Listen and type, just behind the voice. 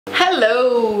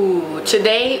Hello!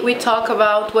 Today we talk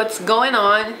about what's going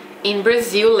on in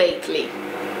Brazil lately.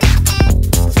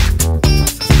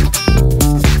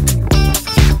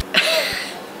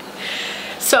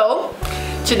 So,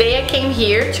 today I came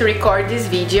here to record this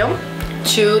video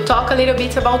to talk a little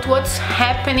bit about what's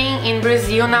happening in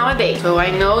Brazil nowadays. So I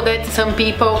know that some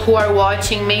people who are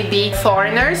watching may be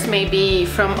foreigners, maybe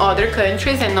from other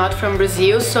countries and not from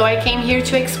Brazil, so I came here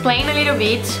to explain a little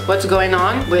bit what's going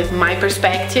on with my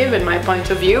perspective and my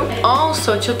point of view.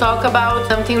 Also to talk about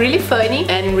something really funny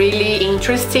and really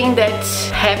interesting that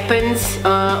happens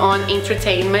on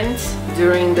entertainment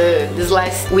during this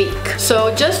last week.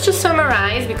 So just to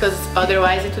summarize, because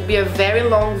otherwise it would be a very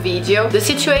long video, the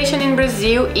situation in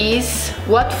Brazil is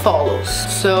what follows.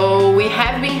 So we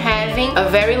have been having a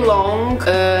very long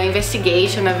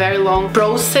investigation, a very long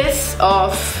process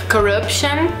of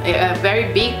corruption, a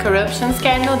very big corruption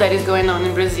scandal that is going on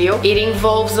in Brazil. It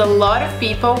involves a lot of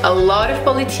people, a lot of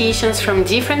politicians from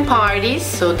different parties,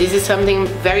 so this is something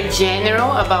very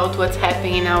general about what's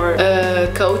happening in our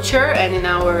culture and in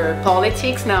our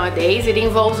politics nowadays. It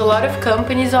involves a lot of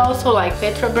companies also, like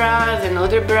Petrobras and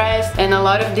other brands, and a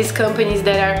lot of these companies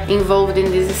that are involved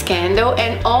in this scandal.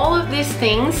 And all of these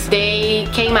things, they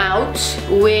came out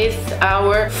with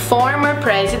our former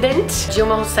president,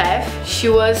 Dilma Rousseff. She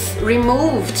was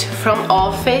removed from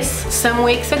office some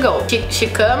weeks ago. She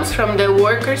comes from the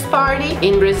Workers' Party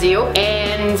in Brazil,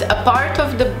 and a part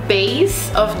of the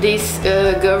base of this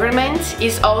government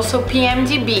is also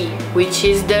PMDB, which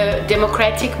is the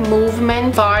Democratic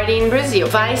Movement Party in Brazil.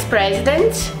 Vice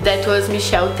President, that was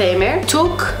Michel Temer,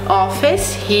 took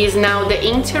office. He is now the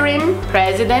interim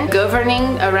president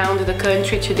governing around the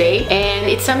country today, and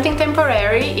it's something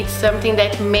temporary. It's something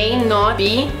that may not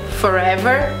be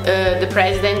forever. The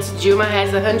president Dilma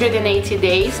has 180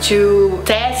 days to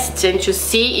test and to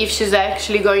see if she's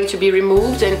actually going to be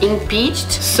removed and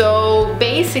impeached. So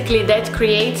basically that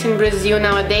creates in Brazil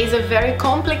nowadays a very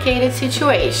complicated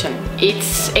situation.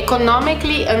 It's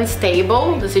economically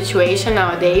unstable, the situation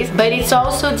nowadays, but it's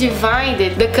also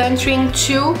divided the country in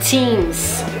two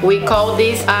teams. We call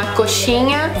this a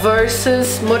coxinha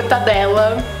versus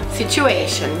mortadela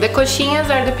situation. The coxinhas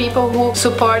are the people who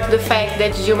support the fact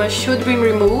that Dilma should be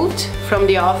removed from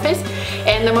the office,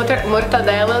 and the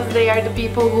mortadelas, they are the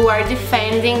people who are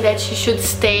defending that she should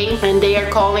stay, and they are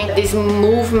calling this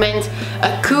movement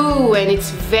a coup, and it's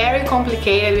very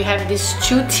complicated. We have these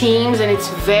two teams and it's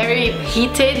very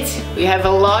heated. We have a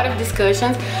lot of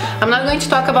discussions. I'm not going to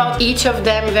talk about each of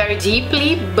them very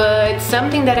deeply, but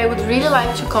something that I would really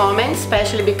like to comment,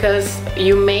 especially because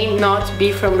you may not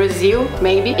be from Brazil,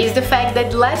 maybe, is the fact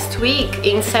that last week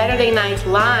in Saturday Night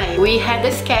Live we had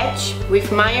a sketch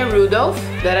with Maya Rudolph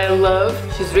that I love.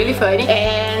 She's really funny,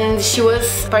 and she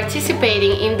was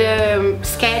participating in the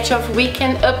sketch of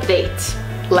Weekend Update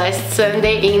last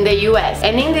Sunday in the US.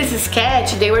 And in this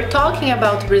sketch they were talking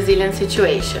about the Brazilian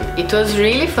situation. It was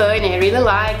really funny, I really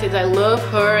liked it, I love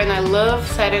her and I love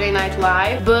Saturday Night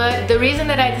Live. But the reason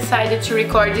that I decided to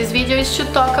record this video is to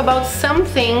talk about some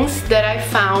things that I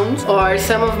found, or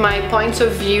some of my points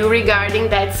of view regarding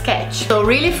that sketch. So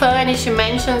really funny, she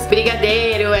mentions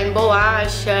brigadeiro and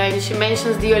bolacha, and she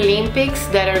mentions the Olympics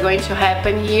that are going to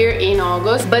happen here in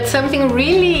August. But something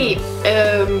really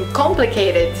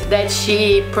complicated that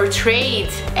she portrayed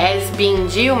as being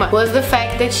Dilma was the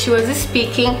fact that she was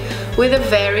speaking with a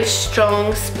very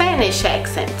strong Spanish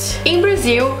accent. In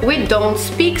Brazil, we don't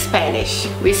speak Spanish,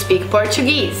 we speak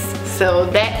Portuguese. So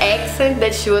that accent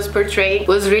that she was portraying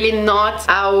was really not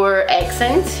our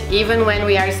accent, even when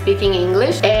we are speaking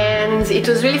English. And it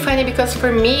was really funny because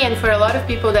for me and for a lot of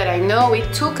people that I know,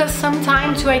 it took us some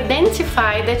time to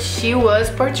identify that she was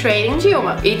portraying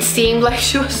Dilma. It seemed like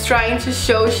she was trying to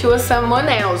show she was someone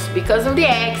else because of the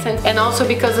accent and also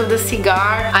because of the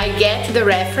cigar. I get the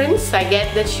reference, I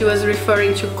get that she was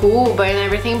referring to Cuba and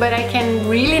everything, but I can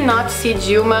really not see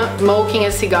Dilma smoking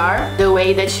a cigar the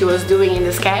way that she was doing in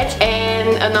the sketch.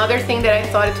 And another thing that I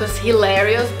thought it was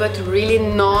hilarious, but really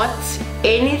not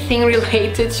anything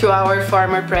related to our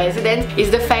former president,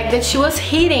 is the fact that she was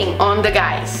hitting on the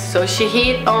guys. So she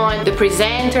hit on the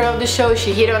presenter of the show,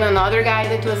 she hit on another guy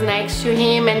that was next to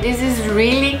him, and this is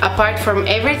really, apart from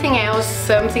everything else,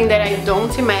 something that I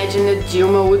don't imagine that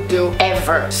Dilma would do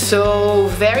ever. So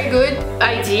very good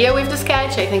idea with the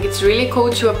sketch. I think it's really cool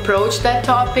to approach that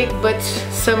topic, but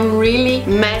some really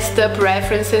messed up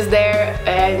references there,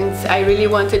 and I really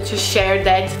wanted to share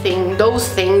those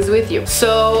things with you.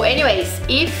 So anyways,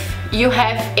 if you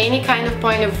have any kind of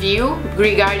point of view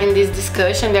regarding this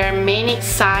discussion. There are many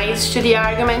sides to the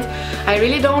argument. I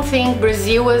really don't think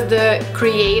Brazil was the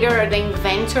creator or the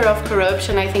inventor of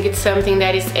corruption. I think it's something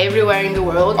that is everywhere in the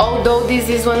world. Although this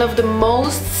is one of the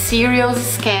most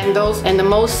serious scandals and the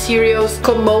most serious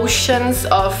commotions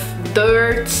of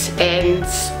dirt and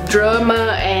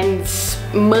drama and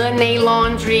money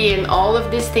laundering and all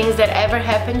of these things that ever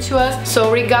happened to us.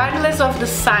 So regardless of the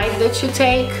side that you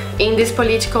take in this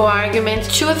political argument,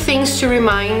 two things to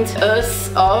remind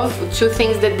us of, two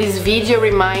things that this video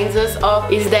reminds us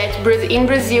of, is that in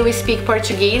Brazil we speak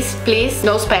Portuguese, please,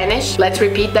 no Spanish, let's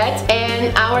repeat that.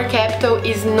 And our capital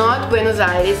is not Buenos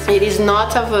Aires, it is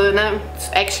not Havana, it's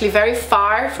actually very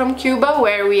far from Cuba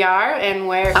where we are and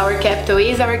where our capital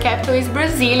is. Our capital is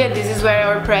Brasilia, this is where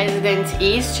our president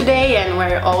is today and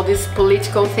where all these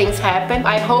political things happen.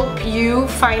 I hope you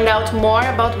find out more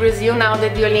about Brazil now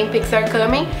that the Olympics are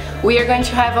coming. We are going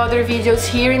to have other videos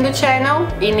here in the channel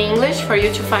in English for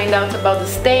you to find out about the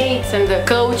states and the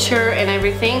culture and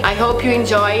everything. I hope you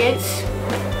enjoy it.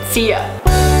 See ya!